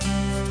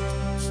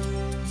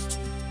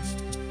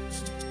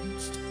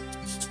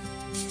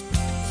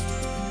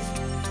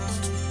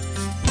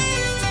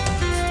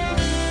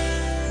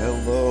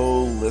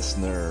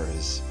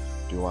listeners,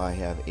 do I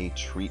have a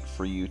treat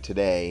for you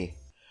today?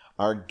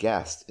 Our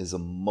guest is a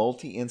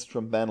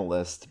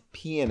multi-instrumentalist,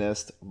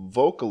 pianist,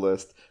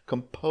 vocalist,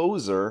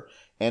 composer,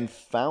 and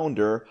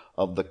founder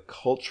of the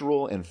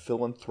cultural and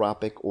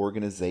philanthropic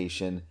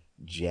organization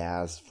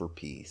Jazz for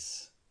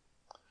Peace.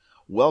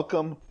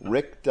 Welcome,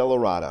 Rick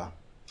DellaRatta.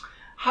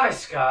 Hi,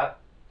 Scott.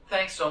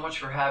 Thanks so much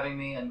for having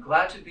me, and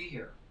glad to be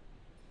here.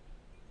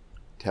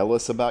 Tell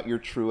us about your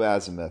true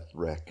azimuth,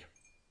 Rick.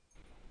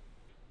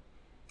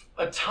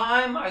 A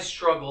time I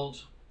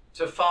struggled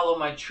to follow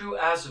my true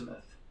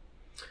azimuth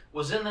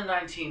was in the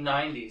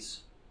 1990s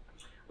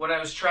when I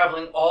was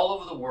traveling all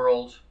over the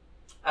world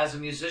as a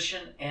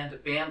musician and a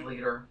band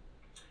leader,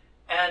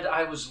 and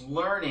I was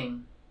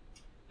learning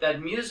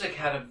that music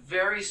had a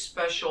very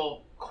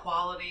special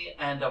quality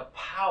and a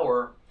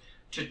power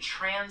to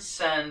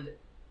transcend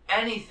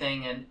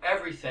anything and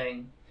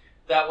everything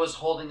that was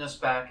holding us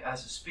back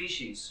as a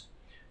species.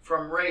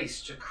 From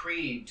race to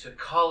creed to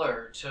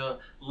color to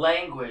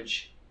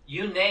language,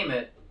 you name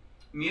it,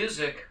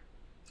 music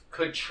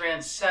could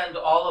transcend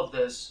all of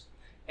this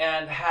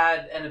and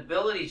had an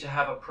ability to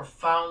have a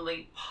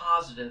profoundly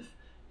positive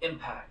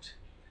impact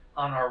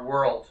on our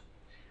world.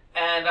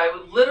 And I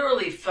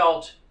literally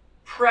felt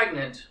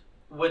pregnant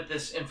with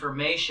this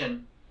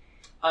information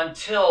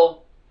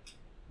until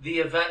the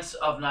events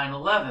of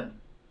 9/11,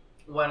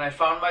 when I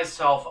found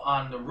myself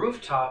on the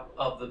rooftop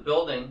of the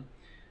building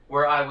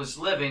where I was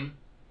living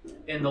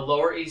in the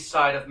Lower East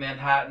Side of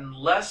Manhattan,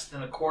 less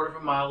than a quarter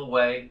of a mile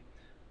away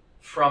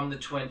from the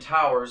Twin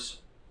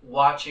Towers,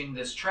 watching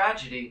this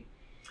tragedy.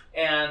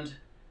 And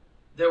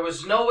there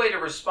was no way to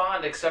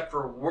respond except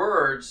for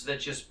words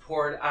that just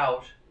poured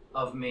out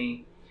of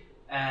me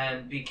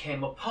and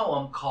became a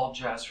poem called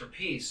Jazz for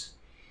Peace.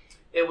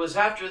 It was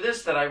after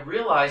this that I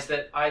realized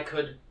that I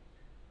could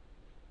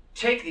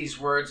take these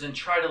words and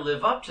try to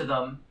live up to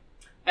them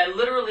and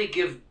literally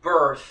give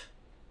birth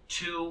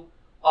to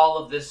all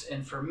of this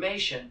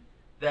information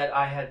that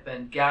I had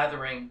been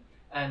gathering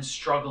and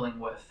struggling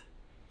with.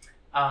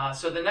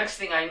 So the next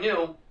thing I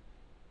knew,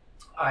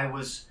 I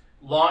was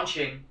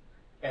launching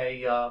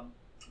a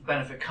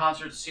benefit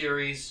concert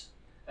series,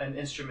 an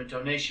instrument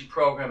donation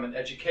program, an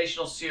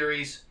educational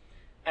series,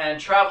 and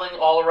traveling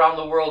all around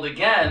the world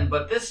again,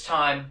 but this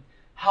time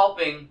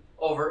helping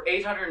over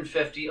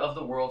 850 of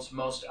the world's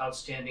most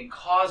outstanding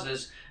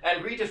causes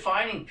and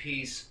redefining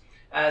peace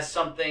as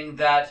something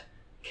that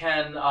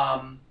can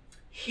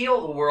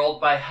heal the world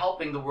by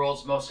helping the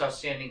world's most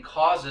outstanding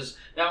causes,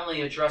 not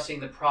only addressing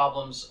the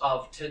problems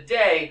of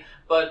today,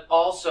 but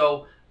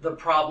also the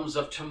problems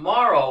of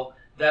tomorrow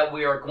that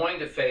we are going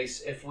to face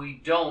if we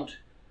don't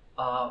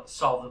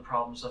solve the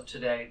problems of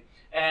today.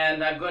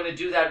 And I'm going to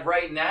do that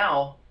right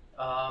now,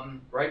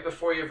 right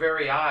before your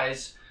very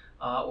eyes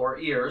or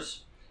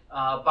ears,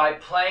 by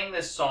playing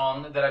this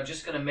song that I'm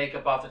just going to make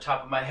up off the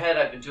top of my head.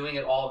 I've been doing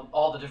it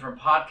all the different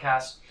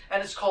podcasts,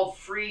 and it's called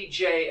Free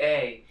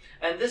JA.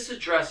 And this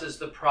addresses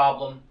the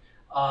problem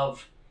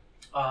of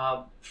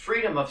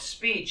freedom of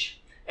speech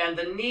and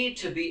the need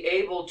to be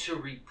able to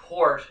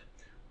report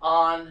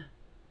on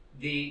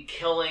the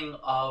killing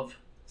of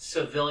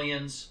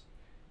civilians,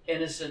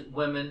 innocent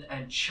women,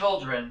 and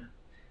children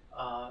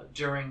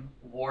during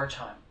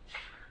wartime.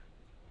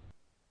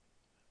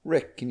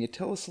 Rick, can you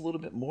tell us a little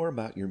bit more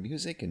about your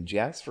music and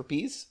Jazz for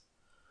Peace?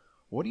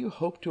 What do you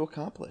hope to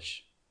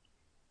accomplish?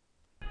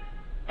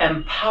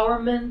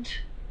 Empowerment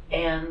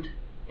and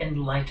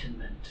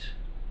enlightenment.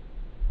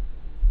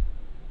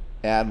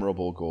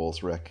 Admirable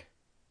goals, Rick.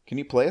 Can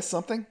you play us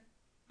something?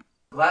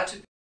 Glad to.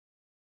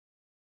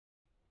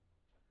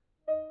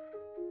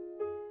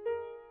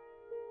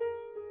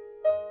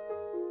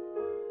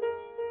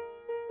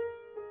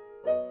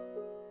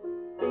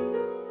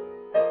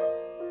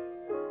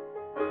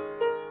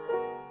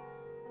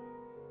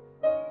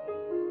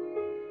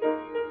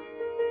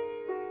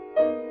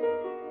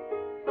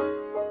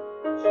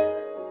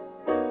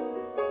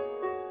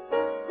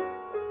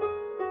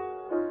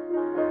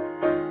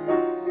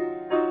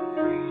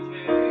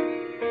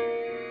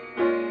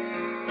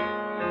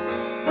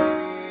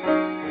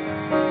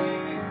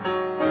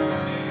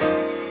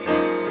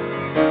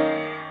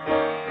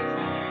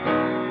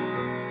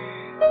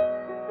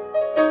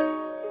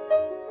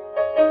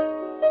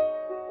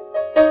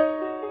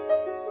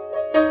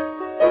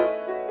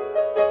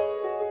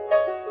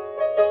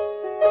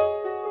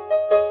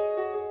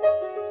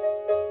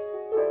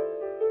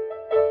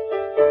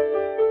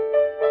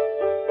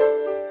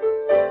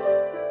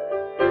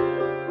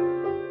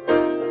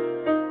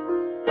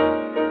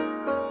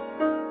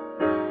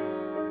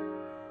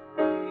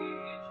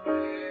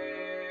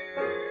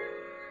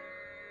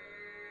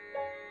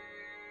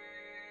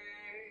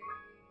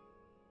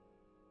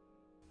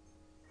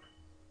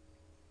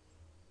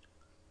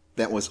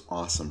 That was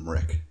awesome,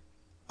 Rick.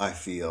 I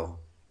feel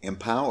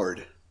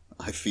empowered.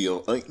 I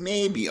feel like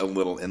maybe a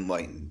little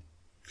enlightened.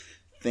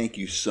 Thank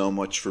you so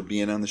much for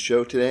being on the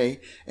show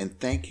today, and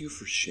thank you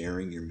for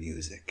sharing your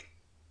music.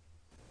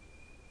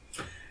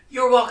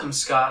 You're welcome,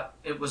 Scott.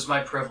 It was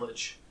my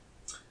privilege.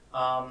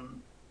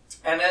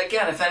 And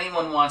again, if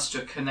anyone wants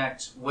to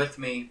connect with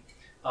me,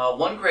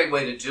 one great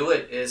way to do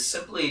it is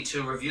simply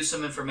to review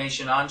some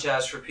information on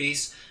Jazz for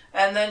Peace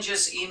and then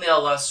just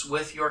email us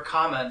with your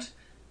comment,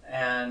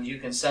 and you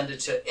can send it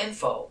to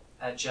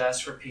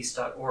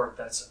info@jazzforpeace.org.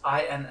 That's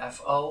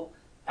info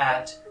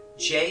at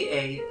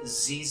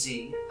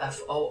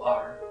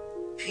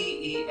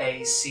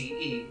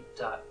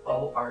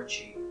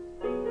jazzforpeace.org.